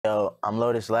Yo, I'm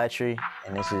Lotus Latri,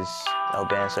 and this is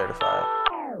NOBAN certified.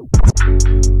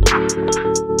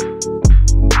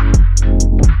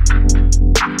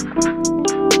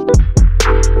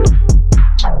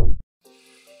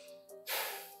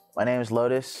 My name is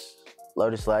Lotus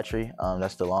Latri.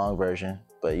 That's the long version,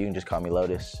 but you can just call me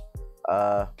Lotus.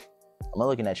 I'm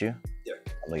looking at you. Yeah.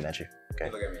 I'm looking at you. Okay.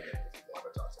 You look at me.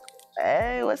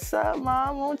 Hey, what's up,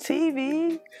 Mom? On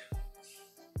TV.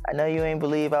 I know you ain't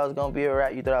believe I was gonna be a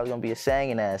rap. You thought I was gonna be a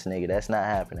singing ass nigga. That's not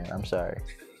happening. I'm sorry.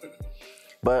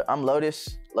 But I'm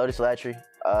Lotus Latri.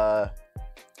 I'm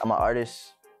an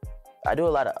artist. I do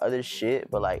a lot of other shit,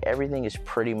 but like everything is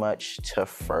pretty much to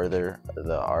further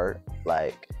the art.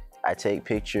 Like I take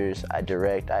pictures, I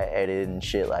direct, I edit and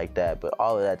shit like that, but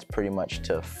all of that's pretty much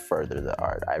to further the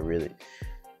art.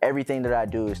 Everything that I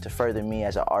do is to further me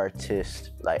as an artist.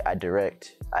 Like I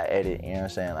direct, I edit, you know what I'm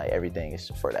saying? Like everything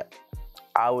is for that.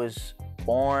 I was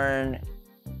born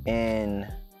in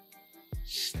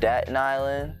Staten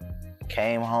Island,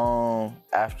 came home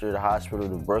after the hospital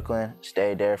to Brooklyn,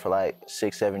 stayed there for like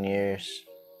 6-7 years,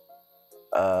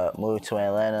 moved to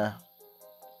Atlanta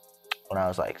when I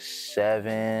was like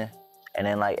 7, and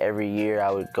then like every year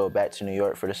I would go back to New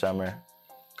York for the summer,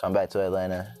 come back to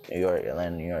Atlanta, New York,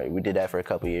 Atlanta, New York. We did that for a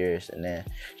couple years, and then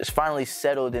just finally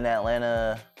settled in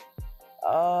Atlanta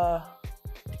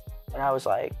when I was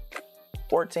like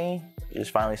 14,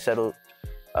 just finally settled.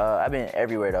 I've been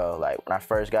everywhere though. Like when I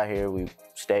first got here, we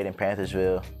stayed in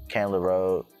Panthersville, Candler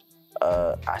Road.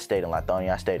 I stayed in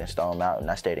Lithonia, I stayed in Stone Mountain,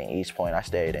 I stayed in East Point, I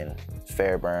stayed in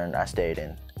Fairburn, I stayed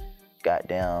in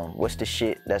goddamn, what's the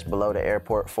shit that's below the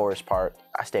airport, Forest Park.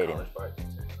 I stayed in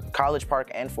College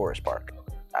Park and Forest Park.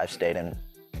 I've stayed in.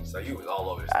 So you was all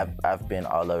over the city? I've been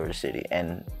all over the city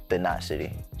and the not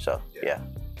city, so yeah.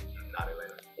 Not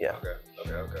Atlanta? Yeah. Okay.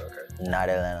 Not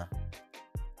Atlanta.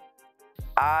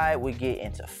 I would get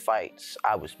into fights.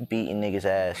 I was beating niggas'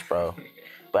 ass, bro.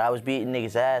 But I was beating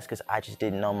niggas' ass because I just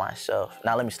didn't know myself.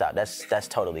 Now let me stop. That's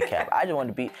totally cap. I just wanted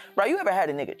to beat. Bro, you ever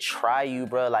had a nigga try you,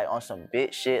 bro, like on some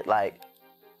bitch shit? Like,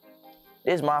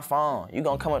 this is my phone. You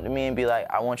gonna come up to me and be like,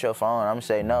 I want your phone. I'm gonna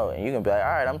say no, and you gonna be like,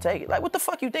 all right, I'm taking it. Like, what the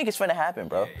fuck you think is finna happen,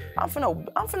 bro? I'm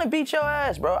finna beat your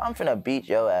ass, bro. I'm finna beat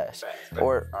your ass.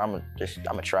 Or I'm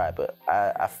gonna try, but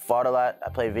I fought a lot. I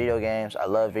played video games. I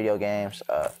love video games.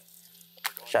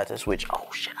 Shout out to Switch.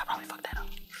 Oh shit, I probably fucked that up.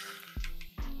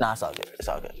 Nah, it's all good. It's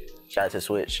all good. Shout out to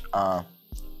Switch. I'm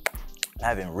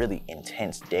having really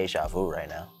intense deja vu right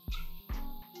now.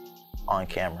 On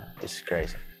camera. It's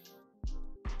crazy.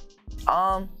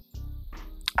 I'd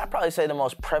probably say the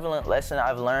most prevalent lesson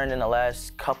I've learned in the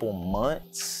last couple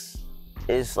months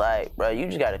is like, bro, you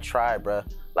just gotta try, bro.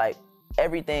 Like,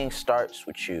 everything starts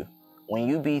with you. When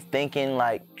you be thinking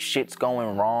like shit's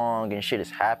going wrong and shit is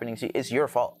happening to you, it's your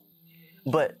fault.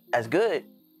 But that's good,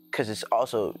 because it's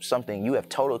also something you have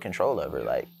total control over.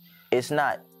 Like, it's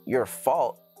not your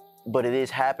fault, but it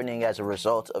is happening as a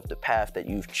result of the path that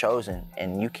you've chosen,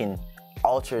 and you can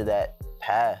alter that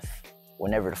path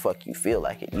whenever the fuck you feel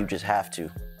like it. You just have to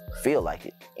feel like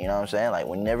it, you know what I'm saying? Like,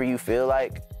 whenever you feel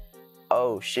like,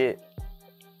 oh shit,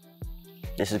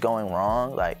 this is going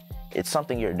wrong, like, it's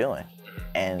something you're doing,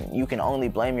 and you can only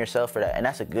blame yourself for that. And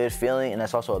that's a good feeling, and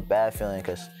that's also a bad feeling,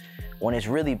 because when it's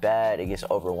really bad, it gets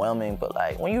overwhelming. But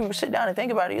like, when you sit down and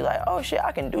think about it, you're like, oh shit,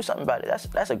 I can do something about it.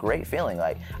 That's a great feeling.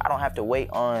 Like, I don't have to wait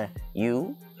on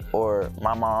you or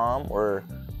my mom or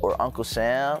Uncle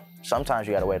Sam. Sometimes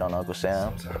you gotta wait on Uncle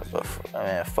Sam. But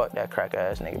man, fuck that crack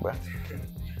ass nigga, bro.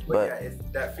 But yeah,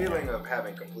 that feeling of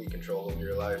having complete control over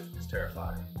your life is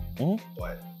terrifying.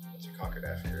 But once you conquer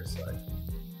that fear, it's like,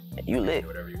 you lit.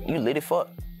 You lit it fuck.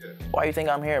 Yeah. Why you think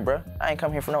I'm here, bro? I ain't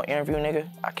come here for no interview, nigga.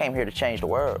 I came here to change the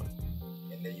world.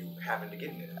 And then you happen to get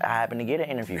an interview. I happen to get an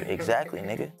interview, exactly,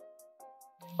 nigga.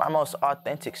 My most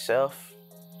authentic self,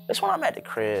 it's when I'm at the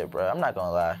crib, bro. I'm not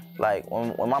gonna lie. Like,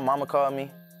 when my mama called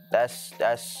me, that's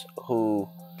who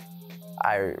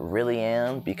I really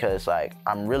am, because like,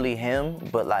 I'm really him,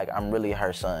 but like, I'm really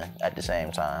her son at the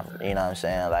same time. You know what I'm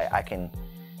saying?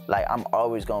 Like, I'm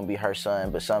always gonna be her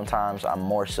son, but sometimes I'm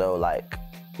more so like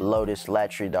Lotus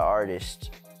Latri, the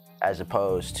artist, as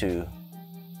opposed to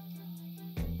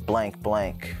blank.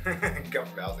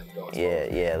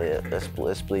 Yeah, let's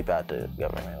bleep out the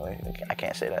government. I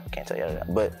can't say that, can't tell you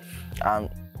that. But I'm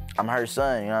her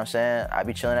son, you know what I'm saying? I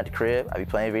be chilling at the crib, I be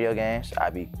playing video games, I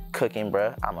be cooking,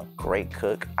 bruh. I'm a great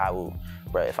cook.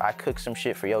 Bruh, if I cook some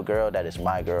shit for your girl, that is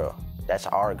my girl. That's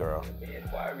our girl.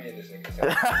 Why are me and this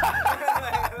nigga?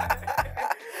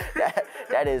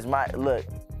 That is my, look,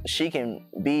 she can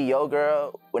be your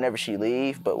girl whenever she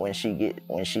leave, but when she's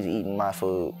eating my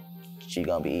food, she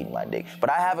gonna be eating my dick. But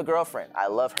I have a girlfriend. I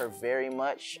love her very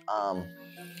much.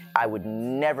 I would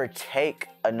never take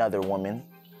another woman.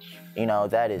 You know,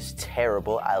 that is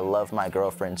terrible. I love my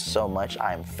girlfriend so much.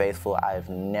 I am faithful. I have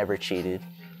never cheated.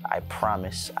 I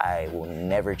promise I will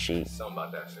never cheat. Something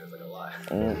about that shit is like a lie.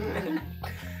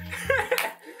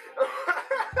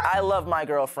 I love my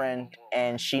girlfriend,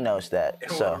 and she knows that.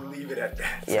 And so we'll leave it at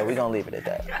that. Yeah, we're gonna leave it at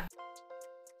that.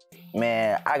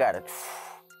 Man, I gotta.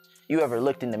 You ever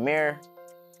looked in the mirror?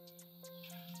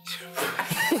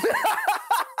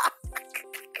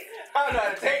 I don't know how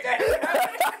to take that.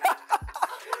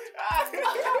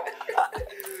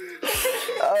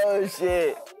 Oh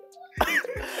shit.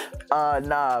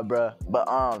 Nah, bruh. But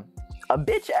a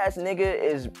bitch ass nigga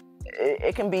is.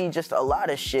 It can be just a lot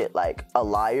of shit, like a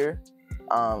liar.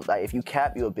 Like if you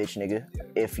cap, you a bitch nigga.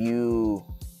 If you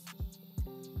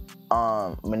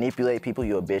manipulate people,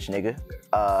 you a bitch nigga.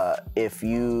 If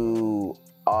you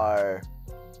are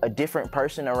a different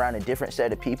person around a different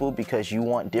set of people because you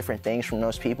want different things from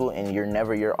those people and you're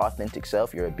never your authentic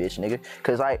self, you're a bitch nigga.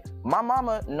 Cause like my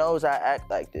mama knows I act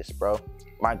like this, bro.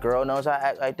 My girl knows I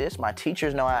act like this. My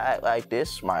teachers know I act like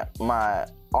this.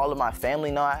 All of my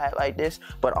family know I act like this.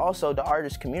 But also the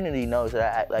artist community knows that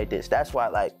I act like this. That's why,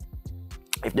 like,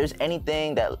 if there's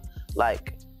anything that,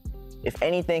 like, if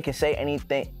anything can say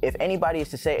anything, if anybody is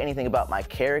to say anything about my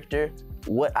character,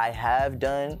 what I have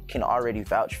done can already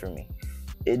vouch for me.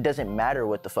 It doesn't matter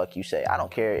what the fuck you say. I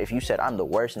don't care if you said I'm the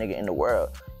worst nigga in the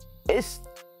world. It's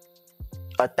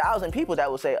 1,000 people that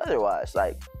will say otherwise.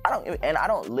 Like, I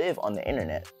don't live on the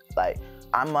internet. Like,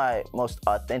 I'm my most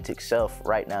authentic self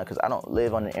right now because I don't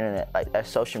live on the internet. Like, that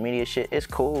social media shit is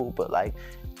cool, but like,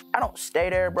 I don't stay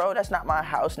there, bro. That's not my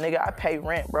house, nigga. I pay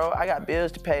rent, bro. I got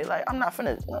bills to pay. Like, I'm not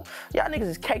finna, y'all niggas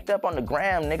is caked up on the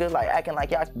gram, nigga, like acting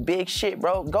like y'all big shit,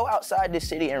 bro. Go outside this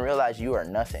city and realize you are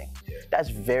nothing. That's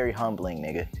very humbling,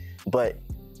 nigga. But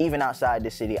even outside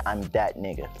this city, I'm that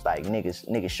nigga. Like,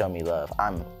 niggas show me love.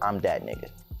 I'm that nigga.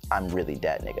 I'm really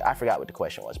that nigga. I forgot what the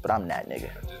question was, but I'm that nigga.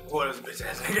 What is a bitch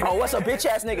ass nigga? Oh, what's a bitch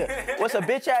ass nigga? What's a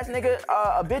bitch ass nigga?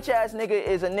 A bitch ass nigga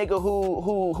is a nigga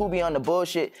who be on the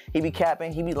bullshit. He be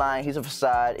capping, he be lying, he's a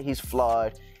facade, he's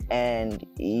flawed. And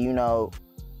you know,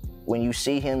 when you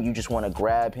see him, you just want to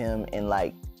grab him and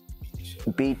like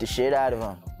beat the shit out of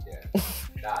him. Yeah.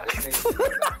 Nah, this nigga's on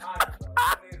time, bro.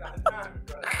 This nigga's on time,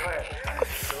 bro. Go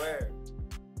ahead.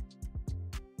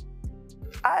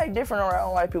 I act different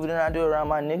around white people than I do around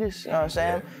my niggas, you know what I'm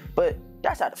saying? But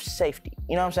that's out of safety,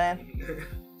 you know what I'm saying?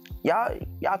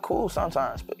 Y'all cool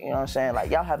sometimes, but you know what I'm saying? Like,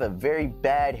 y'all have a very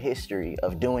bad history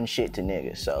of doing shit to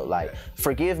niggas. So like,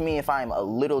 forgive me if I'm a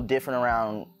little different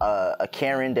around a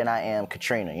Karen than I am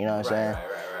Katrina, you know what I'm saying?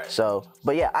 Right. So,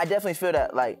 but yeah, I definitely feel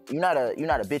that like, you're not a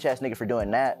bitch ass nigga for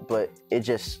doing that, but it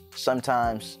just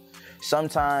sometimes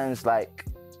like,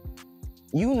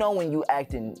 you know when you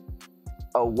acting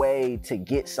a way to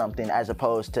get something as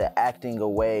opposed to acting a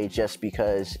way just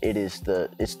because it's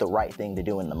the right thing to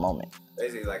do in the moment.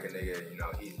 Basically like a nigga, you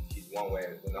know, he's one way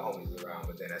when the homies around,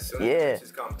 but then as soon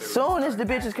as the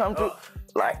bitches come through,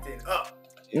 like acting up.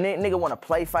 Nigga want to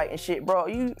play fight and shit, bro.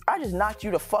 I just knocked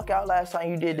you the fuck out last time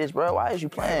you did this, bro. Why is you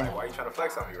playing? Like, why you trying to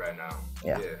flex on me right now?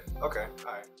 Yeah. Okay.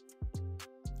 All right.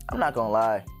 I'm not gonna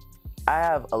lie. I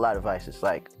have a lot of vices,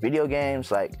 like video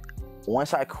games. Like,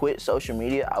 once I quit social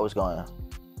media, I was going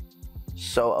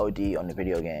so OD on the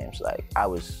video games. Like, I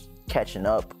was catching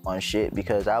up on shit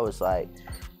because I was like,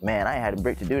 man, I ain't had a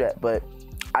brick to do that. But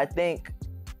I think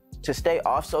to stay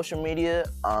off social media,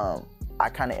 I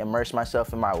kind of immerse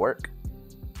myself in my work.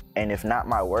 And if not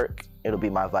my work, it'll be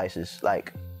my vices,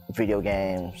 like video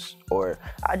games, or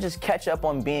I just catch up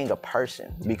on being a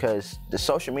person because the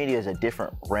social media is a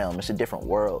different realm. It's a different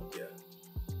world. Yeah.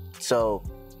 So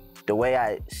the way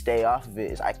I stay off of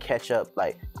it is I catch up.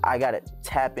 Like, I gotta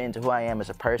tap into who I am as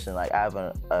a person. Like, I have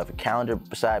a calendar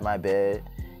beside my bed.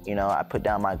 You know, I put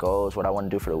down my goals, what I want to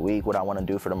do for the week, what I want to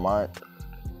do for the month.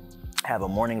 I have a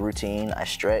morning routine. I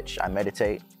stretch, I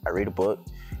meditate, I read a book.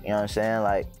 You know what I'm saying?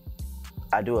 Like,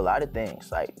 I do a lot of things,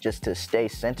 like, just to stay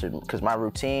centered. Because my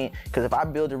routine, because if I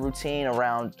build a routine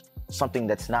around something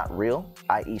that's not real,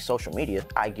 i.e. social media,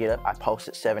 I get up, I post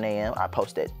at 7 a.m., I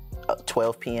post at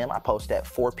 12 p.m., I post at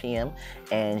 4 p.m.,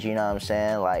 and you know what I'm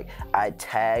saying? Like, I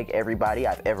tag everybody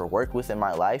I've ever worked with in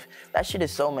my life. That shit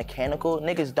is so mechanical.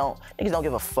 Niggas don't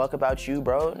give a fuck about you,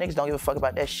 bro. Niggas don't give a fuck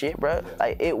about that shit, bro.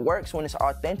 Like, it works when it's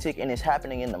authentic and it's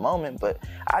happening in the moment, but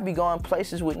I be going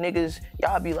places with niggas,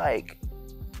 y'all be like,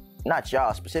 not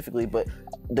y'all specifically, but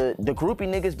the groupie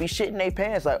niggas be shitting their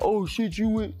pants like, oh shit, you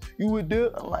would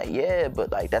there? I'm like, yeah,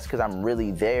 but like, that's because I'm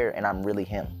really there and I'm really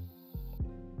him.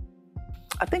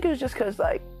 I think it was just because,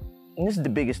 like, And this is the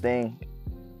biggest thing.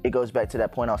 It goes back to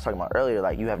that point I was talking about earlier,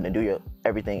 like you having to do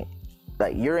everything,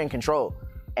 like you're in control.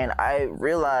 And I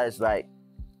realized like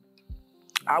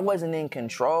I wasn't in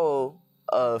control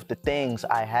of the things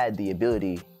I had the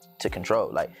ability to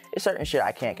control. Like it's certain shit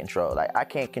I can't control. Like I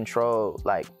can't control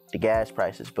like the gas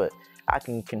prices, but I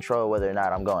can control whether or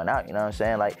not I'm going out, you know what I'm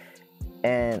saying? Like,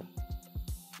 and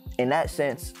in that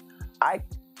sense, I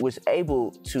was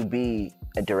able to be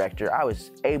a director. I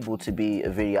was able to be a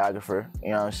videographer,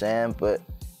 you know what I'm saying? But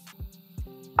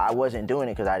I wasn't doing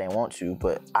it because I didn't want to,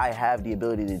 but I have the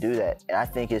ability to do that. And I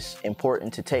think it's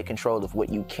important to take control of what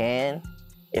you can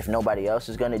if nobody else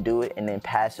is gonna do it, and then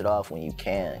pass it off when you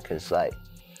can, because like,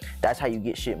 that's how you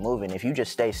get shit moving. If you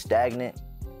just stay stagnant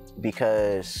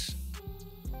because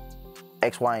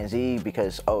X, Y, and Z,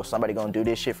 because, oh, somebody gonna do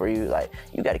this shit for you, like,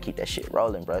 you gotta keep that shit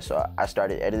rolling, bro. So I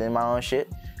started editing my own shit.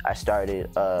 I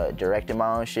started directing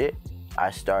my own shit.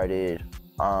 I started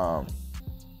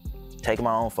taking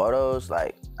my own photos.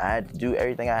 Like, I had to do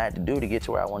everything I had to do to get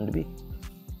to where I wanted to be.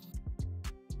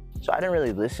 So I didn't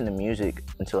really listen to music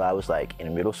until I was like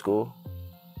in middle school,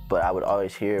 but I would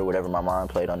always hear whatever my mom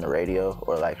played on the radio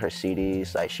or like her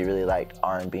CDs. Like she really liked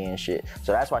R&B and shit.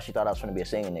 So that's why she thought I was gonna be a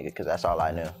singing nigga, because that's all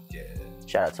I knew. Yeah.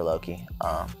 Shout out to Loki.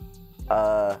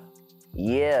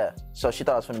 Yeah, so she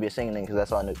thought I was gonna be a singing nigga because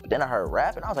that's all I knew. But then I heard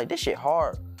rap and I was like, this shit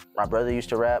hard. My brother used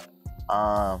to rap.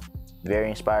 Very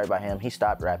inspired by him. He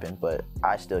stopped rapping, but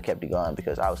I still kept it going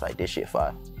because I was like, this shit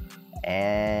fire.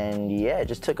 And yeah, it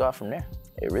just took off from there.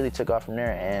 It really took off from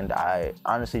there, and I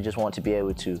honestly just want to be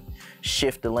able to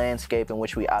shift the landscape in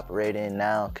which we operate in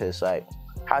now, because like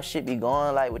how shit be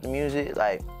going like with the music,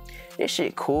 like this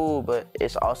shit cool, but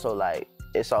it's also like,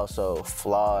 it's also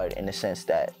flawed in the sense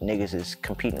that niggas is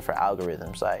competing for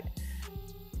algorithms. Like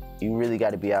you really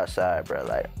gotta be outside, bro.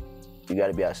 Like you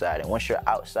gotta be outside, and once you're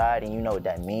outside and you know what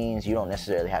that means, you don't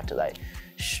necessarily have to like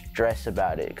stress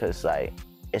about it, because like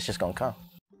it's just gonna come.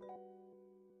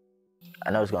 I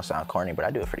know it's gonna sound corny, but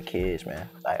I do it for the kids, man.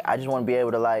 Like, I just wanna be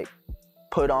able to like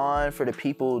put on for the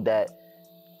people that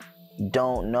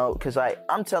don't know, cause like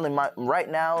I'm telling right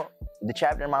now, the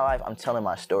chapter in my life, I'm telling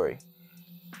my story.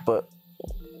 But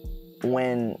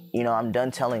when, you know, I'm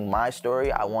done telling my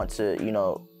story, I want to, you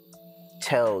know,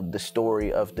 tell the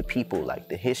story of the people, like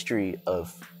the history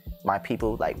of my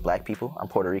people, like black people. I'm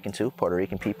Puerto Rican too, Puerto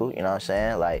Rican people, you know what I'm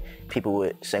saying? Like people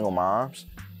with single moms,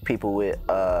 people with,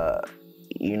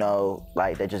 you know,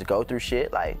 like that just go through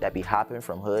shit, like that be hopping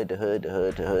from hood to hood to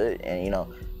hood to hood. And, you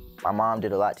know, my mom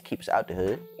did a lot to keep us out the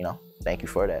hood, you know, thank you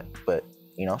for that. But,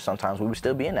 you know, sometimes we would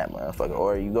still be in that motherfucker.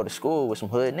 Or you go to school with some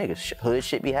hood niggas, hood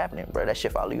shit be happening, bro. That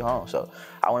shit follow you home. So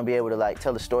I want to be able to like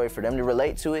tell the story for them to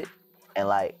relate to it, and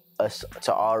like us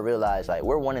to all realize like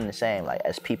we're one and the same, like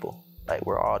as people, like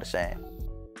we're all the same.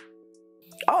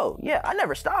 Oh yeah, I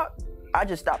never stopped. I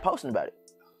just stopped posting about it.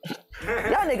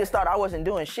 Y'all niggas thought I wasn't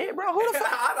doing shit, bro. Who the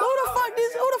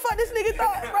fuck this nigga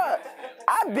thought, bro?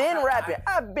 I've been rapping.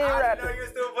 I didn't know you were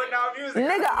still putting out music.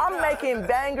 Nigga, I'm making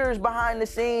bangers behind the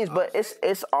scenes, but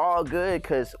it's all good,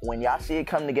 cause when y'all see it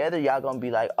come together, y'all gonna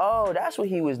be like, oh, that's what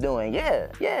he was doing.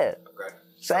 Yeah. Okay.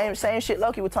 Same shit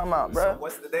Loki was talking about, bro. So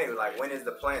what's the day? Like, when is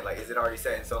the plan? Like, is it already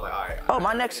set in stone? Like, all right. Oh,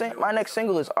 my next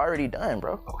single is already done,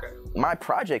 bro. Okay. My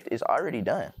project is already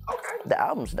done. Okay. The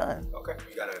album's done. Okay.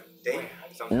 You got a date?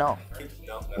 Something? No.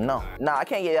 No. Nah, I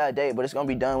can't get y'all a date, but it's gonna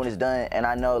be done when it's done. And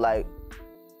I know, like,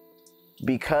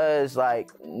 because like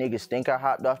niggas think I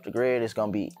hopped off the grid, it's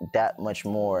gonna be that much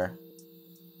more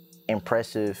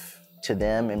impressive to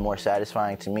them and more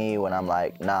satisfying to me when I'm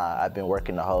like, nah, I've been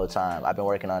working the whole time. I've been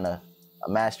working on a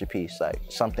masterpiece, like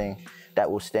something that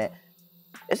will stand.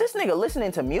 Is this nigga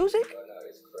listening to music? Oh, no,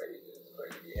 it's crazy.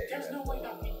 Yeah, there's no way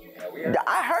not me.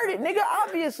 I heard it, nigga,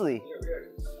 obviously.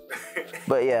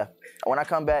 But yeah, when I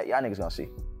come back, y'all niggas gonna see.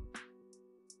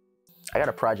 I got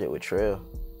a project with Trill.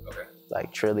 Okay.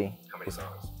 Like Trilly. How many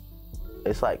songs?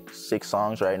 It's like 6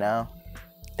 songs right now.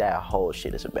 That whole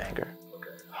shit is a banger.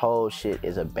 Okay. Whole shit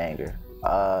is a banger.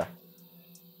 I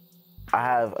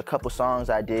have a couple songs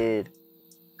I did.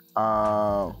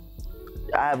 I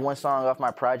have one song off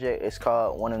my project. It's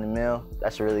called One in the Mill.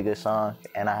 That's a really good song.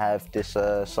 And I have this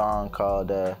song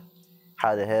called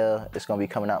How the Hell. It's gonna be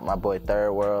coming out with my boy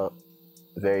Third World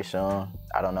very soon.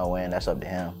 I don't know when, that's up to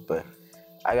him. But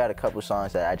I got a couple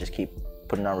songs that I just keep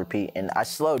putting on repeat. And I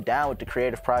slowed down with the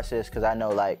creative process because I know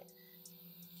like,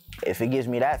 if it gives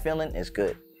me that feeling, it's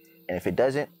good. And if it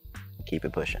doesn't, keep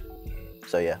it pushing.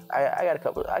 So yeah, I got a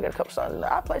couple songs.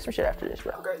 I'll play some shit after this,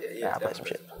 bro. Okay, yeah, I'll play some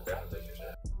shit. Definitely.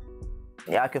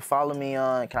 Yeah, I can follow me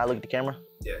on. Can I look at the camera?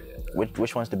 Yeah.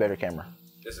 Which one's the better camera?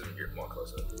 This is more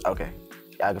closer. Okay.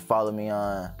 Yeah, I can follow me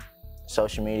on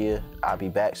social media. I'll be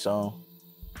back soon.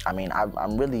 I mean,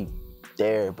 I'm really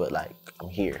there, but like, I'm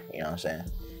here, you know what I'm saying?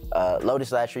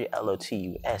 Lotus Latri,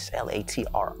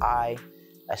 LOTUSLATRI.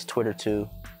 That's Twitter too.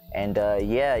 And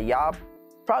yeah, y'all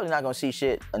probably not gonna see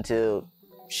shit until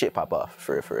shit pop off,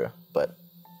 for real. But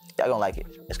y'all gonna like it.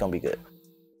 It's gonna be good.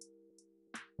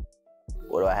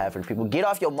 What do I have for the people? Get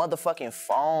off your motherfucking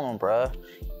phone, bruh.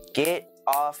 Get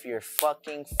off your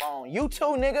fucking phone. You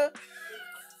too, nigga.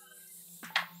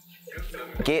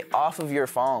 Get off of your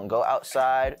phone. Go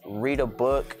outside, read a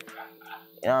book.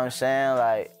 You know what I'm saying?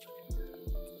 Like,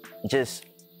 just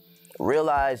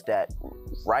realize that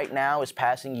right now is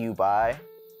passing you by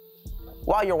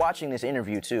while you're watching this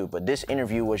interview too, but this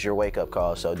interview was your wake-up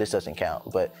call, so this doesn't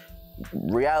count. But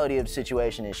reality of the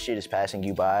situation is shit is passing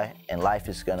you by, and life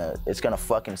is it's gonna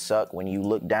fucking suck when you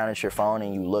look down at your phone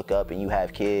and you look up and you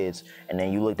have kids, and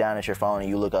then you look down at your phone and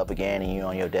you look up again and you're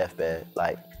on your deathbed.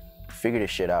 Like, figure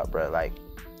this shit out, bro. Like,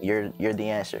 you're the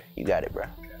answer. You got it, bro.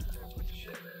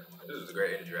 Shit, man. This was a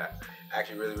great interview. I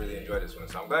actually really enjoyed this one,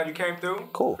 so I'm glad you came through.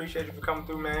 Cool. Appreciate you for coming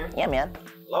through, man. Yeah, man.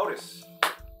 Lotus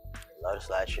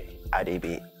Latri.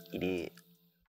 IDB. You did.